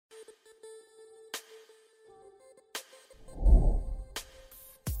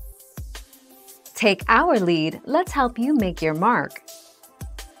Take our lead, let's help you make your mark.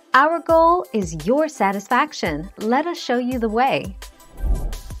 Our goal is your satisfaction. Let us show you the way.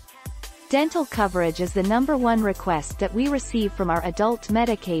 Dental coverage is the #1 request that we receive from our adult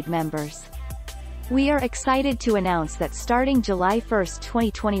Medicaid members. We are excited to announce that starting July 1,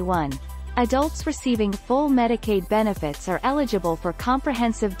 2021, adults receiving full Medicaid benefits are eligible for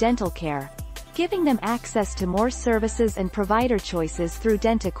comprehensive dental care, giving them access to more services and provider choices through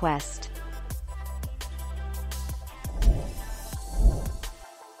DentaQuest.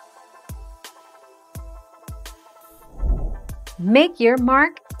 Make your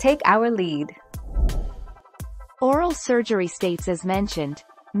mark, take our lead. Oral surgery states as mentioned.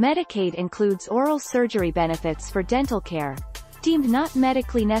 Medicaid includes oral surgery benefits for dental care, deemed not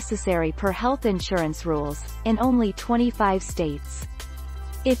medically necessary per health insurance rules, in only 25 states.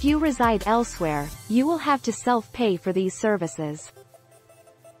 If you reside elsewhere, you will have to self-pay for these services.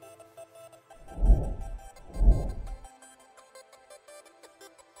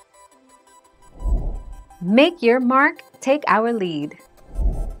 Make your mark, take our lead.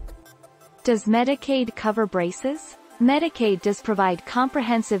 Does Medicaid cover braces? Medicaid does provide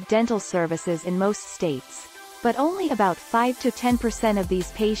comprehensive dental services in most states, but only about 5 to 10% of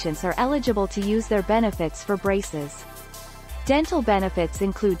these patients are eligible to use their benefits for braces. Dental benefits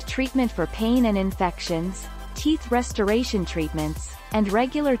include treatment for pain and infections, teeth restoration treatments, and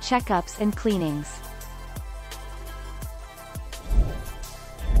regular checkups and cleanings.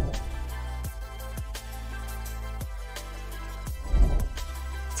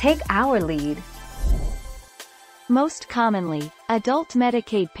 Take our lead. Most commonly, adult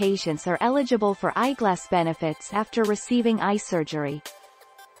Medicaid patients are eligible for eyeglass benefits after receiving eye surgery.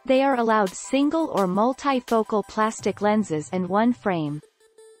 They are allowed single or multifocal plastic lenses in one frame.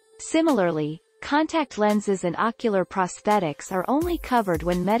 Similarly, contact lenses and ocular prosthetics are only covered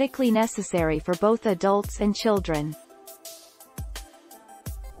when medically necessary for both adults and children.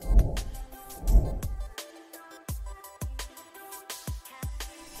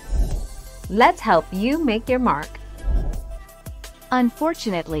 Let's help you make your mark.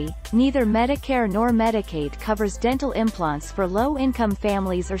 Unfortunately, neither Medicare nor Medicaid covers dental implants for low-income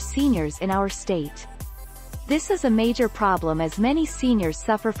families or seniors in our state. This is a major problem as many seniors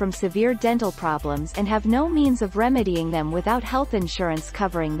suffer from severe dental problems and have no means of remedying them without health insurance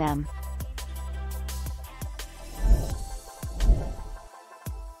covering them.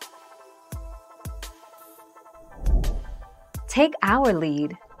 Take our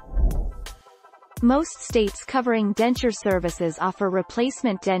lead. Most states covering denture services offer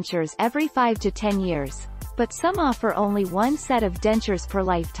replacement dentures every 5 to 10 years, but some offer only one set of dentures per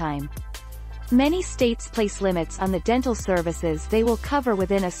lifetime. Many states place limits on the dental services they will cover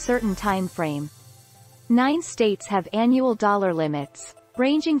within a certain time frame. 9 states have annual dollar limits,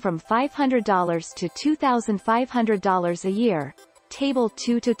 ranging from $500 to $2,500 a year. Table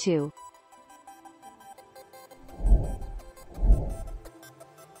 2-2.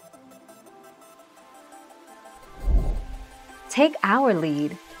 Take our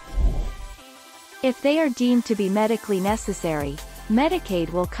lead. If they are deemed to be medically necessary,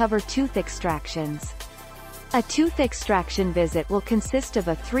 Medicaid will cover tooth extractions. A tooth extraction visit will consist of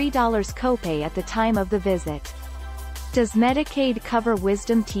a $3 copay at the time of the visit. Does Medicaid cover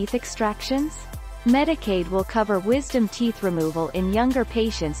wisdom teeth extractions? Medicaid will cover wisdom teeth removal in younger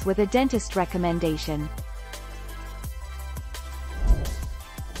patients with a dentist recommendation.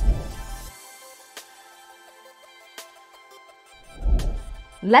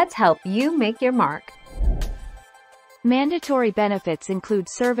 Let's help you make your mark. Mandatory benefits include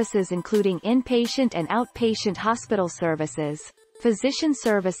services including inpatient and outpatient hospital services, physician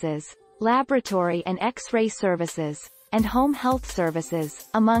services, laboratory and X-ray services, and home health services,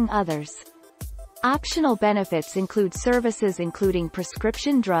 among others. Optional benefits include services including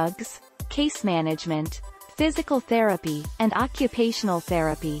prescription drugs, case management, physical therapy, and occupational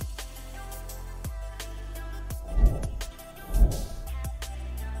therapy.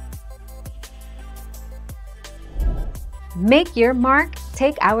 Make your mark,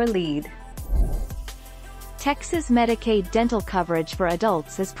 take our lead. Texas Medicaid dental coverage for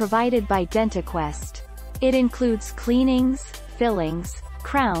adults is provided by DentaQuest. It includes cleanings, fillings,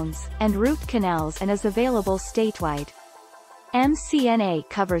 crowns, and root canals and is available statewide. MCNA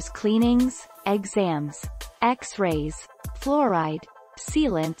covers cleanings, exams, X-rays, fluoride,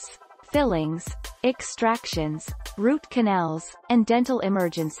 sealants, fillings, extractions, root canals, and dental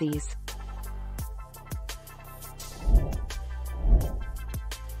emergencies.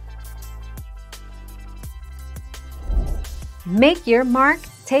 Make your mark,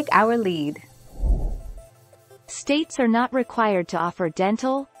 take our lead. States are not required to offer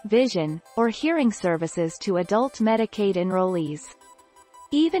dental, vision, or hearing services to adult Medicaid enrollees.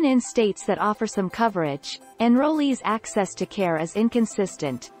 Even in states that offer some coverage, enrollees' access to care is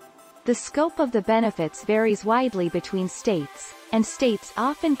inconsistent. The scope of the benefits varies widely between states, and states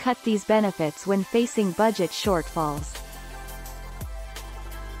often cut these benefits when facing budget shortfalls.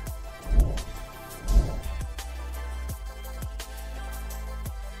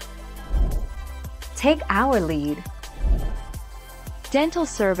 Take our lead. Dental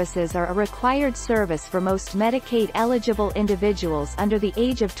services are a required service for most Medicaid-eligible individuals under the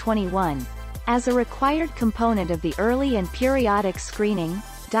age of 21, as a required component of the Early and Periodic Screening,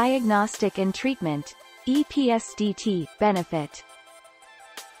 Diagnostic and Treatment (EPSDT) benefit.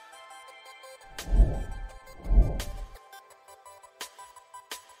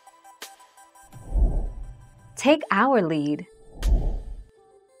 Take our lead.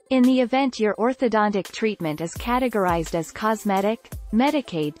 In the event your orthodontic treatment is categorized as cosmetic,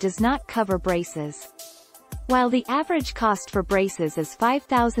 Medicaid does not cover braces. While the average cost for braces is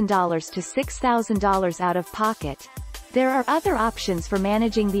 $5,000 to $6,000 out of pocket, there are other options for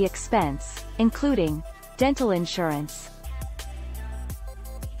managing the expense, including dental insurance.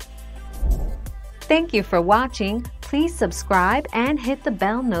 Thank you for watching. Please subscribe and hit the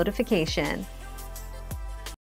bell notification.